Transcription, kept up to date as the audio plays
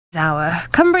Hour.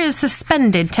 Cumbria's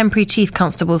suspended temporary Chief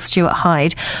Constable Stuart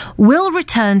Hyde will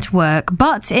return to work,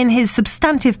 but in his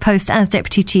substantive post as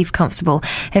Deputy Chief Constable,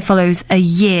 it follows a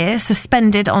year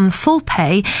suspended on full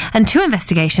pay and 2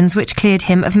 investigations which cleared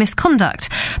him of misconduct.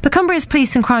 But Cumbria's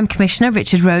Police and Crime Commissioner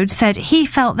Richard Rhodes said he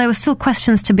felt there were still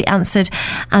questions to be answered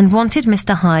and wanted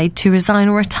Mr Hyde to resign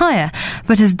or retire.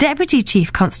 But as Deputy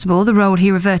Chief Constable, the role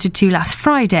he reverted to last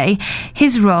Friday,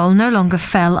 his role no longer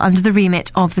fell under the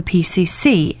remit of the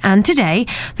PCC. And today,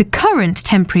 the current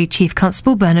temporary Chief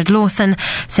Constable, Bernard Lawson,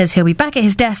 says he'll be back at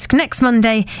his desk next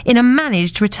Monday in a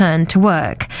managed return to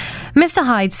work. Mr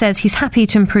Hyde says he's happy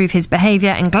to improve his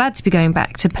behaviour and glad to be going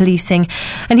back to policing,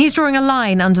 and he's drawing a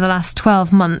line under the last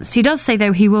 12 months. He does say,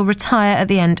 though, he will retire at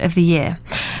the end of the year.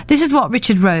 This is what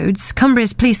Richard Rhodes,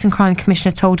 Cumbria's Police and Crime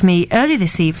Commissioner, told me earlier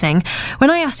this evening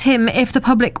when I asked him if the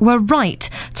public were right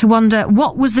to wonder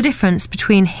what was the difference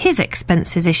between his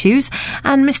expenses issues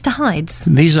and Mr Hyde's.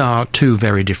 These are 2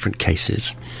 very different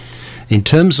cases. In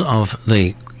terms of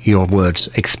your words,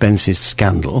 expenses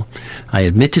scandal, I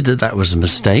admitted that was a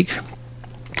mistake.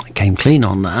 I came clean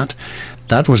on that.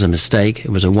 That was a mistake.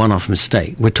 It was a one-off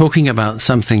mistake. We're talking about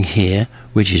something here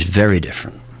which is very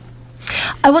different.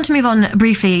 I want to move on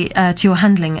briefly to your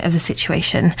handling of the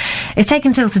situation. It's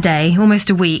taken till today, almost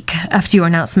a week after your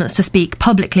announcements, to speak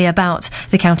publicly about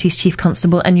the county's Chief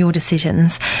Constable and your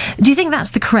decisions. Do you think that's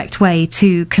the correct way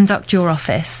to conduct your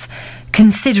office,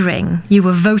 considering you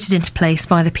were voted into place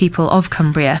by the people of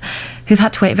Cumbria, who've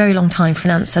had to wait a very long time for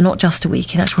an answer, not just a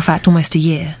week, in actual fact almost a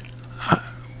year?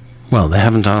 Well, they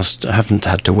haven't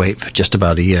had to wait for just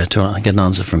about a year to get an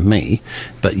answer from me.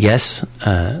 But yes,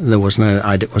 I was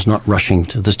not rushing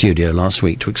to the studio last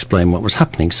week to explain what was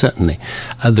happening, certainly.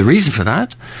 The reason for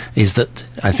that is that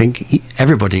I think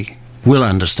everybody will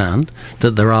understand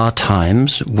that there are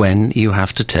times when you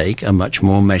have to take a much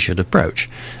more measured approach.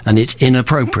 And it's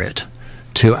inappropriate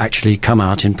to actually come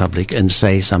out in public and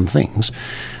say some things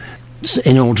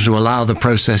in order to allow the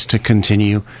process to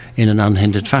continue in an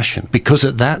unhindered fashion. Because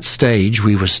at that stage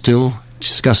we were still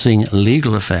discussing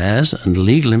legal affairs and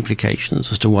legal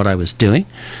implications as to what I was doing.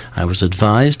 I was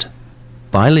advised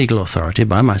by legal authority,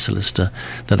 by my solicitor,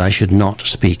 that I should not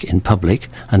speak in public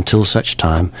until such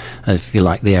time, if you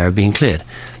like, the air being cleared.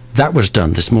 That was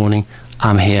done this morning.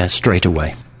 I'm here straight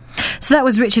away. So that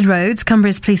was Richard Rhodes,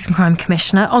 Cumbria's Police and Crime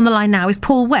Commissioner. On the line now is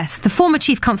Paul West, the former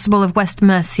Chief Constable of West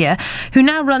Mercia, who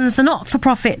now runs the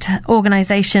not-for-profit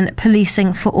organisation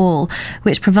Policing for All,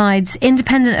 which provides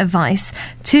independent advice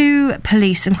to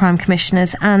police and crime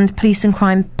commissioners and police and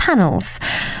crime panels.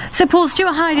 So, Paul,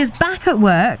 Stuart Hyde is back at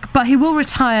work, but he will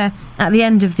retire at the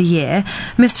end of the year.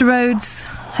 Mr Rhodes,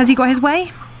 has he got his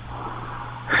way?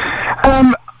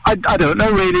 I don't know,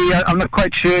 really. I'm not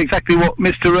quite sure exactly what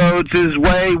Mr Rhodes'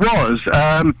 way was.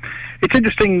 It's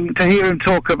interesting to hear him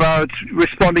talk about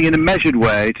responding in a measured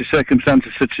way to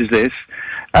circumstances such as this.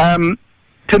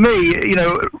 To me,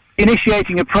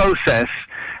 initiating a process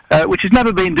which has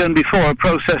never been done before, a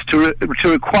process to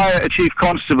require a Chief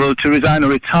Constable to resign or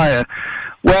retire,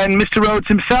 when Mr Rhodes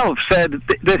himself said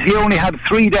that he only had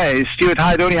 3 days, Stuart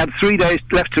Hyde only had 3 days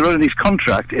left to run his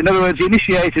contract. In other words, he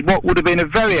initiated what would have been a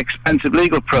very expensive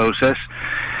legal process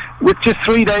with just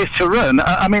 3 days to run.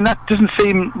 I mean, that doesn't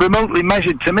seem remotely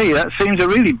measured to me. That seems a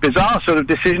really bizarre sort of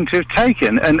decision to have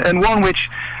taken, and one which,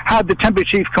 had the temporary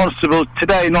Chief Constable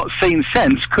today not seen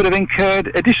sense, could have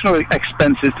incurred additional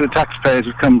expenses to the taxpayers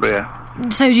of Cumbria.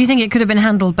 So do you think it could have been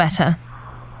handled better?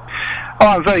 Oh,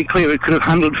 I'm very clear it could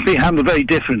have been handled very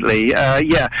differently,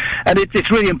 And it's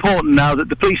really important now that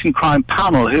the Police and Crime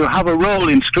Panel, who have a role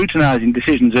in scrutinising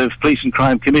decisions of police and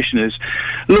crime commissioners,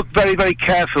 look very, very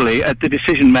carefully at the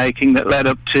decision-making that led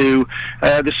up to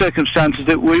the circumstances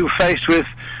that we were faced with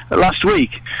last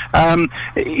week.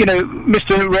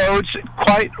 Mr Rhodes,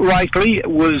 quite rightly,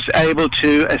 was able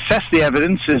to assess the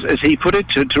evidence, as he put it,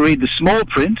 to read the small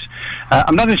print.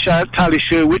 I'm not entirely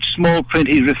sure which small print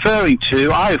he's referring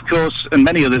to. I, of course, and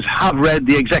many others, have read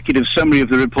the executive summary of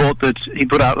the report that he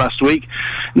put out last week.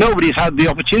 Nobody's had the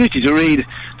opportunity to read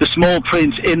the small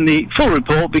print in the full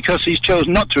report because he's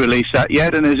chosen not to release that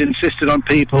yet and has insisted on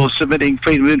people submitting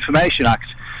Freedom of Information Act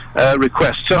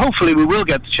request. So hopefully we will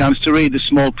get the chance to read the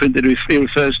small print that he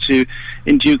refers to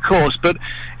in due course. But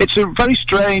it's a very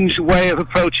strange way of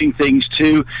approaching things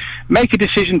to make a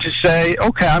decision to say,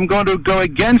 OK, I'm going to go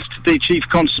against the Chief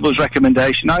Constable's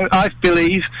recommendation. I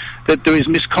believe that there is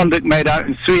misconduct made out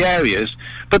in 3 areas,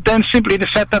 but then simply to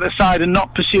set that aside and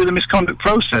not pursue the misconduct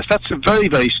process. That's a very,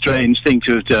 very strange thing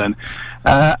to have done.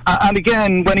 And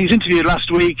again, when he was interviewed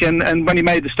last week and when he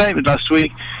made the statement last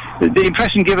week, the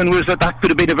impression given was that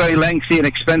could have been a very lengthy and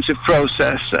expensive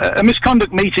process. A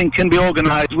misconduct meeting can be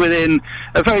organised within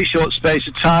a very short space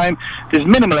of time. There's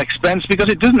minimal expense because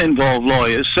it doesn't involve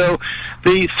lawyers. So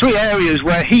the three areas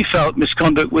where he felt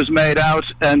misconduct was made out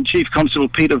and Chief Constable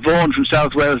Peter Vaughan from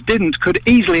South Wales didn't could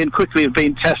easily and quickly have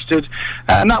been tested,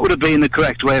 and that would have been the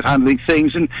correct way of handling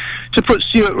things. And to put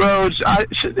Stuart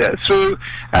through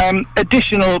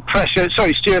additional pressure,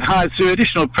 Stuart Hyde through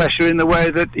additional pressure in the way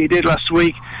that he did last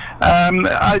week,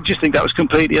 I just think that was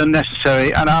completely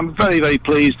unnecessary, and I'm very, very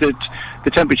pleased that the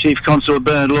Temporary Chief Constable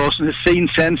Bernard Lawson has seen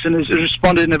sense and has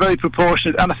responded in a very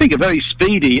proportionate and I think a very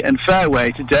speedy and fair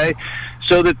way today,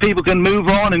 so that people can move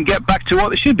on and get back to what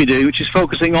they should be doing, which is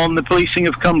focusing on the policing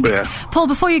of Cumbria. Paul,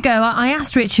 before you go, I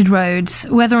asked Richard Rhodes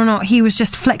whether or not he was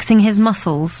just flexing his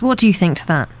muscles. What do you think to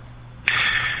that?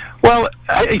 Well,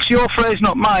 it's your phrase,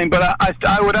 not mine, but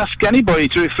I would ask anybody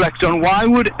to reflect on why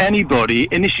would anybody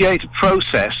initiate a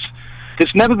process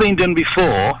that's never been done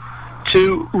before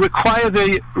to require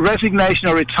the resignation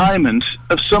or retirement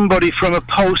of somebody from a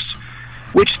post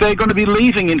which they're going to be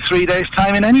leaving in 3 days'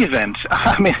 time in any event.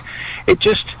 I mean,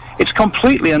 it's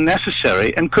completely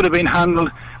unnecessary and could have been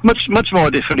handled much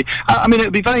more differently. I mean, it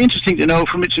would be very interesting to know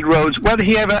from Richard Rhodes whether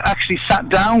he ever actually sat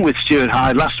down with Stuart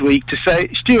Hyde last week to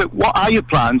say, Stuart, what are your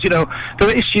plans? You know, there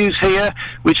are issues here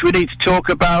which we need to talk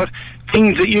about,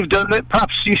 things that you've done that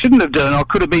perhaps you shouldn't have done or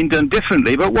could have been done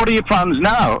differently, but what are your plans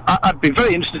now? I'd be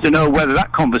very interested to know whether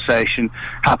that conversation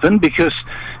happened, because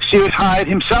Stuart Hyde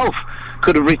himself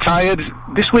could have retired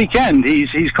this weekend.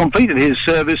 He's completed his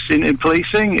service in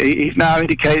policing. He's now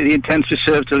indicated he intends to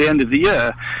serve till the end of the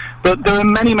year. But there are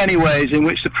many, many ways in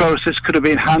which the process could have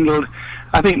been handled,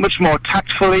 I think, much more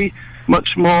tactfully,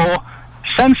 much more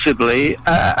sensibly,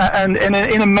 and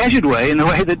in a measured way, in the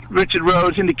way that Richard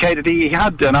Rhodes indicated he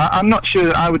had done. I'm not sure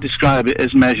that I would describe it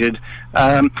as measured.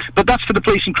 But that's for the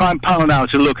Police and Crime Panel now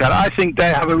to look at. I think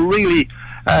they have a really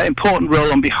important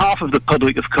role on behalf of the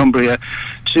public of Cumbria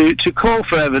to call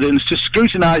for evidence, to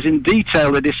scrutinise in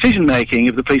detail the decision-making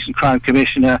of the Police and Crime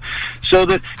Commissioner, so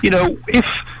that, you know, if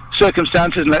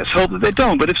circumstances, and let's hope that they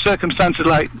don't, but if circumstances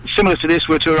like similar to this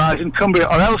were to arise in Cumbria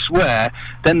or elsewhere,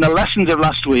 then the lessons of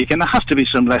last week, and there has to be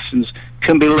some lessons,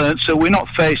 can be learnt, so we're not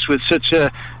faced with such a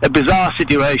bizarre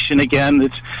situation again.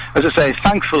 That, as I say,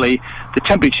 thankfully the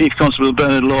Temporary Chief Constable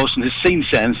Bernard Lawson has seen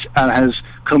sense and has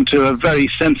come to a very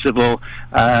sensible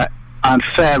and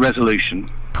fair resolution.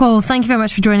 Paul, thank you very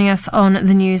much for joining us on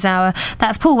the News Hour.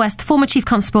 That's Paul West, former Chief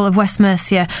Constable of West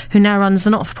Mercia, who now runs the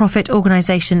not-for-profit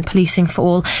organisation Policing for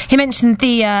All. He mentioned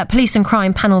the Police and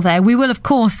Crime Panel there. We will, of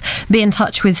course, be in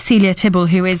touch with Celia Tibble,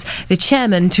 who is the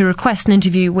chairman, to request an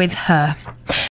interview with her.